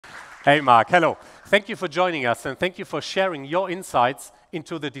Hey, Mark. Hello. Thank you for joining us, and thank you for sharing your insights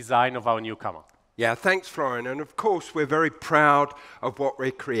into the design of our newcomer. Yeah, thanks, Florian. And of course, we're very proud of what we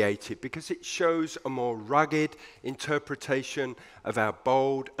created because it shows a more rugged interpretation of our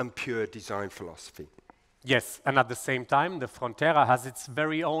bold and pure design philosophy. Yes, and at the same time, the Frontera has its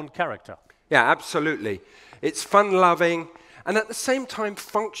very own character. Yeah, absolutely. It's fun-loving and at the same time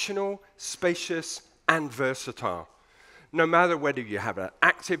functional, spacious, and versatile. No matter whether you have an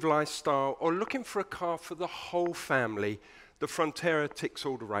active lifestyle or looking for a car for the whole family, the Frontera ticks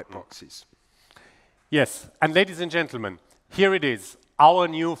all the right boxes. Yes, and ladies and gentlemen, here it is, our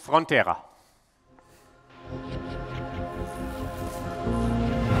new Frontera.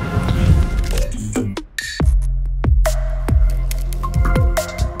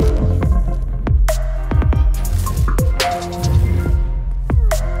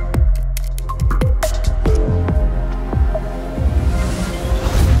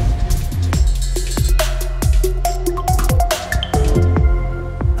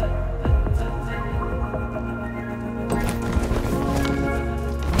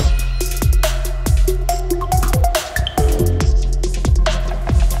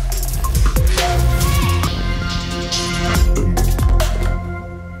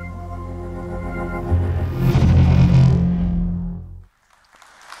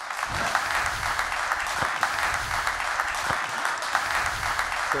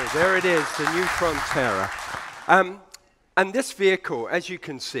 So there it is, the new Frontera. And this vehicle, as you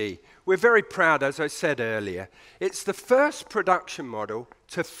can see, we're very proud, as I said earlier. It's the first production model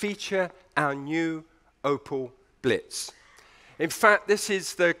to feature our new Opel Blitz. In fact, this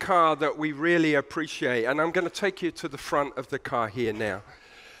is the car that we really appreciate, and I'm going to take you to the front of the car here now.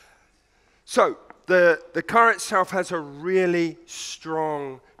 So the car itself has a really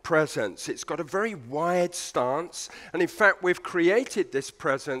strong presence. It's got a very wide stance, and in fact, we've created this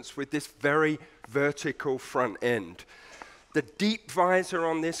presence with this very vertical front end. The deep visor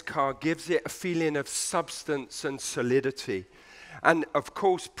on this car gives it a feeling of substance and solidity. And of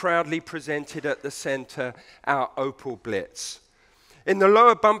course, proudly presented at the center, our Opel Blitz. In the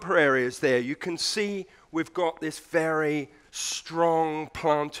lower bumper areas there, you can see we've got this very strong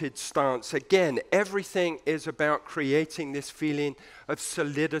planted stance. Again, everything is about creating this feeling of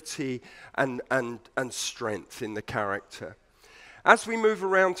solidity and strength in the character. As we move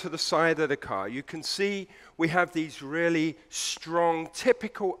around to the side of the car, you can see we have these really strong,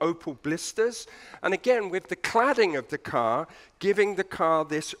 typical Opel blisters. And again, with the cladding of the car, giving the car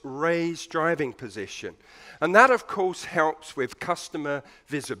this raised driving position. And that, of course, helps with customer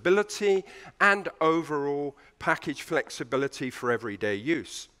visibility and overall package flexibility for everyday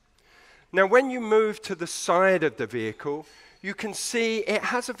use. Now, when you move to the side of the vehicle, you can see it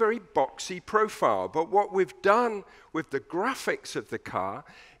has a very boxy profile, but what we've done with the graphics of the car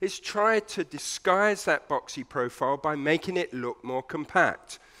is try to disguise that boxy profile by making it look more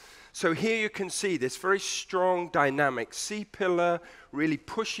compact. So here you can see this very strong dynamic C-pillar really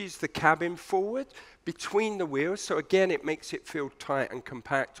pushes the cabin forward between the wheels, so again it makes it feel tight and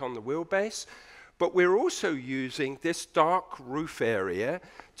compact on the wheelbase. But we're also using this dark roof area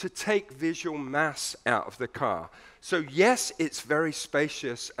to take visual mass out of the car. So yes, it's very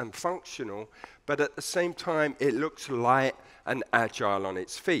spacious and functional, but at the same time, it looks light and agile on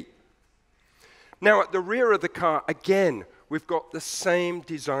its feet. Now, at the rear of the car, again, we've got the same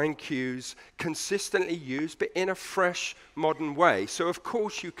design cues consistently used, but in a fresh, modern way. So, of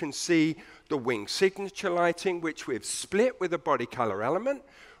course, you can see the wing signature lighting, which we've split with a body color element,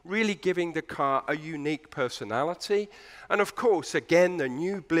 really giving the car a unique personality. And of course, again, the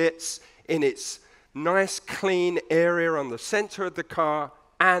new Blitz in its nice clean area on the center of the car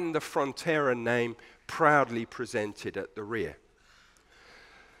and the Frontera name proudly presented at the rear.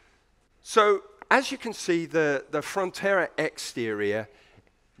 So as you can see, the Frontera exterior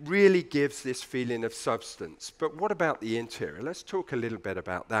really gives this feeling of substance. But what about the interior? Let's talk a little bit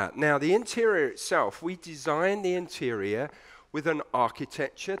about that. Now, the interior itself, we designed the interior with an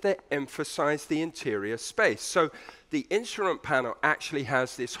architecture that emphasized the interior space. So the instrument panel actually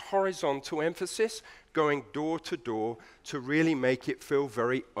has this horizontal emphasis going door to door to really make it feel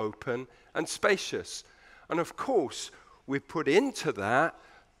very open and spacious. And of course, we've put into that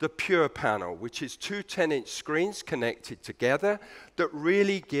the Pure panel, which is two 10-inch screens connected together that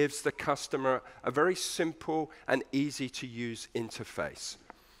really gives the customer a very simple and easy to use interface.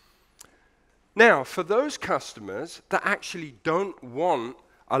 Now, for those customers that actually don't want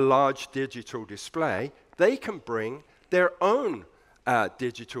a large digital display, they can bring their own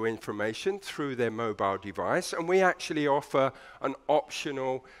digital information through their mobile device, and we actually offer an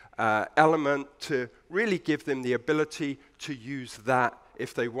optional element to really give them the ability to use that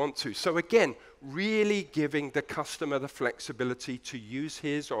if they want to. So again, really giving the customer the flexibility to use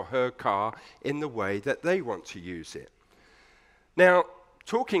his or her car in the way that they want to use it. Now,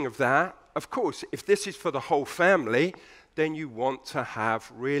 talking of that, of course, if this is for the whole family, then you want to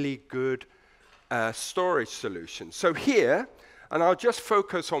have really good storage solutions. So here, and I'll just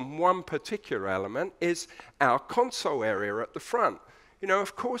focus on one particular element, is our console area at the front. You know,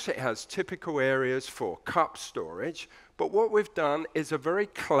 of course it has typical areas for cup storage, but what we've done is a very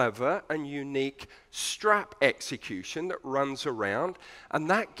clever and unique strap execution that runs around, and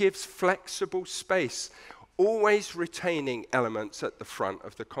that gives flexible space, always retaining elements at the front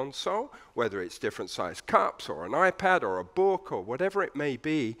of the console, whether it's different sized cups or an iPad or a book or whatever it may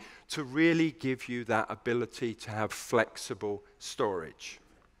be, to really give you that ability to have flexible storage.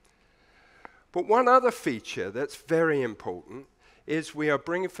 But one other feature that's very important is we are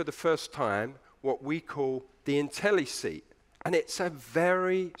bringing for the first time what we call the IntelliSeat. And it's a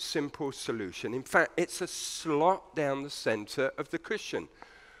very simple solution. In fact, it's a slot down the center of the cushion.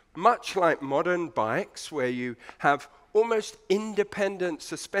 Much like modern bikes, where you have almost independent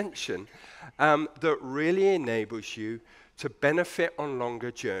suspension that really enables you to benefit on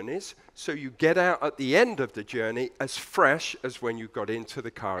longer journeys, so you get out at the end of the journey as fresh as when you got into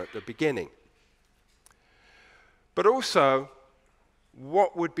the car at the beginning. But also,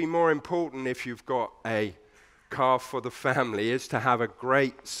 what would be more important if you've got a car for the family is to have a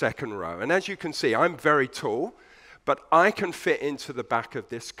great second row. And as you can see, I'm very tall, but I can fit into the back of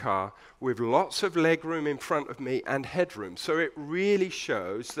this car with lots of legroom in front of me and headroom. So it really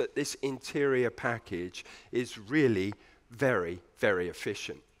shows that this interior package is really very, very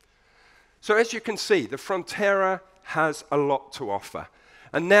efficient. So as you can see, the Frontera has a lot to offer.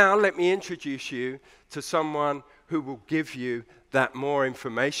 And now let me introduce you to someone who will give you that more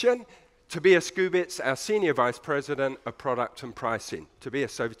information. Tobias Gubitz, our Senior Vice President of Product and Pricing.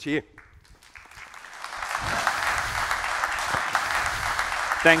 Tobias, over to you.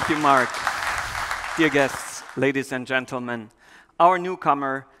 Thank you, Mark. Dear guests, ladies and gentlemen, our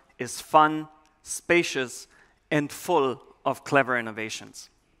newcomer is fun, spacious, and full of clever innovations.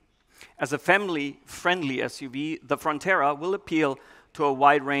 As a family-friendly SUV, the Frontera will appeal to a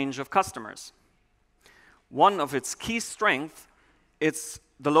wide range of customers. One of its key strengths is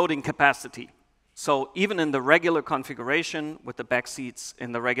the loading capacity. So even in the regular configuration with the back seats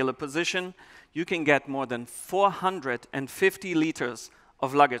in the regular position, you can get more than 450 liters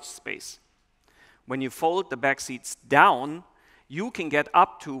of luggage space. When you fold the back seats down, you can get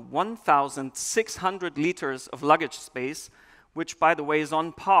up to 1,600 liters of luggage space, which, by the way, is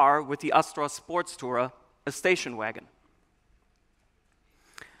on par with the Astra Sports Tourer, a station wagon.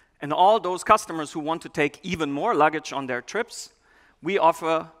 And all those customers who want to take even more luggage on their trips, we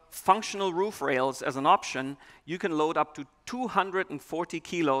offer functional roof rails as an option. You can load up to 240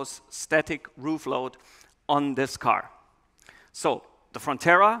 kilos static roof load on this car. So the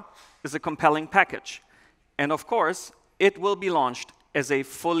Frontera is a compelling package. And of course, it will be launched as a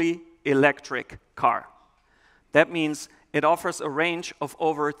fully electric car. That means it offers a range of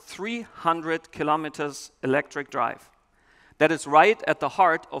over 300 kilometers electric drive. That is right at the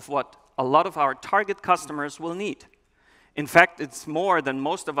heart of what a lot of our target customers will need. In fact, it's more than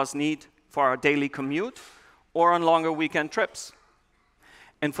most of us need for our daily commute or on longer weekend trips.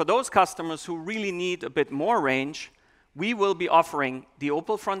 And for those customers who really need a bit more range, we will be offering the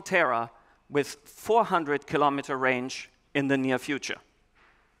Opel Frontera with 400-kilometer range in the near future.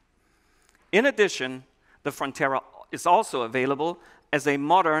 In addition, the Frontera is also available as a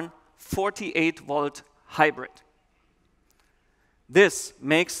modern 48-volt hybrid. This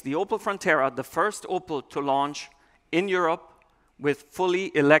makes the Opel Frontera the first Opel to launch in Europe with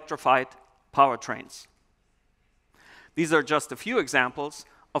fully electrified powertrains. These are just a few examples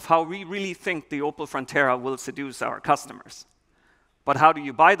of how we really think the Opel Frontera will seduce our customers. But how do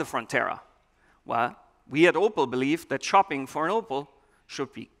you buy the Frontera? Well, we at Opel believe that shopping for an Opel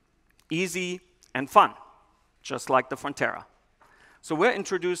should be easy and fun, just like the Frontera. So we're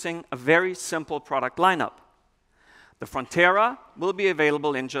introducing a very simple product lineup. The Frontera will be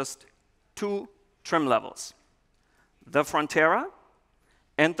available in just 2 trim levels: the Frontera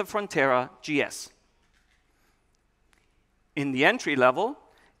and the Frontera GS. In the entry level,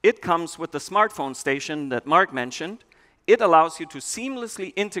 it comes with the smartphone station that Mark mentioned. It allows you to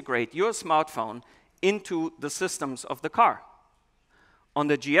seamlessly integrate your smartphone into the systems of the car. On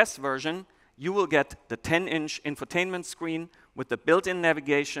the GS version, you will get the 10-inch infotainment screen with the built-in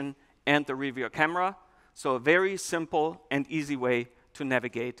navigation and the rear view camera, so a very simple and easy way to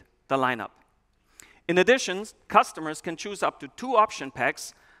navigate the lineup. In addition, customers can choose up to 2 option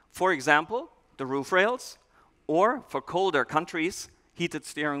packs, for example, the roof rails, or for colder countries, heated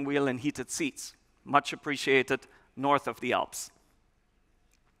steering wheel and heated seats. Much appreciated north of the Alps.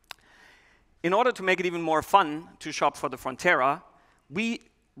 In order to make it even more fun to shop for the Frontera, we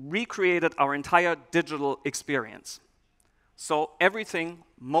recreated our entire digital experience. So everything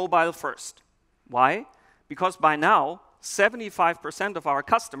mobile first. Why? Because by now, 75% of our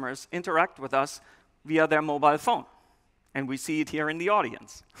customers interact with us via their mobile phone. And we see it here in the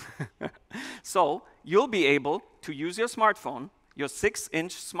audience. So you'll be able to use your smartphone, your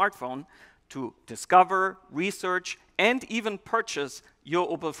 6-inch smartphone, to discover, research, and even purchase your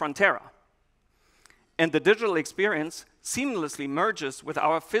Opel Frontera. And the digital experience seamlessly merges with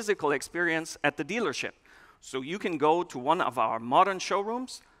our physical experience at the dealership. So you can go to one of our modern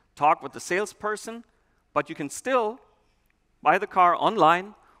showrooms, talk with the salesperson, but you can still buy the car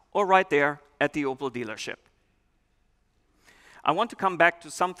online or right there at the Opel dealership. I want to come back to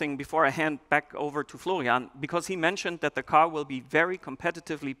something before I hand back over to Florian, because he mentioned that the car will be very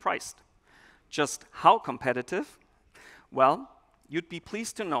competitively priced. Just how competitive? Well, you'd be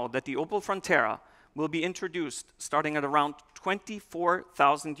pleased to know that the Opel Frontera will be introduced starting at around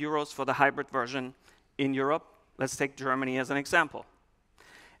 24,000 euros for the hybrid version in Europe. Let's take Germany as an example.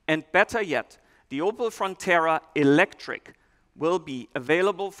 And better yet, the Opel Frontera Electric will be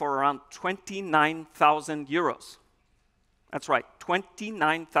available for around 29,000 euros. That's right,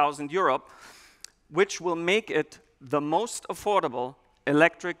 29,000 euro, which will make it the most affordable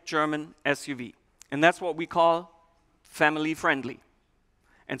electric German SUV. And that's what we call family-friendly.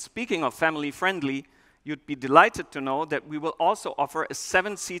 And speaking of family-friendly, you'd be delighted to know that we will also offer a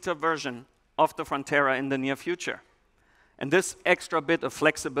 7-seater version of the Frontera in the near future. And this extra bit of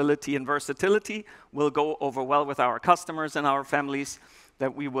flexibility and versatility will go over well with our customers and our families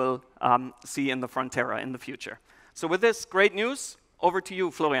that we will see in the Frontera in the future. So with this great news, over to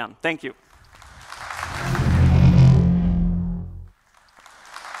you, Florian. Thank you.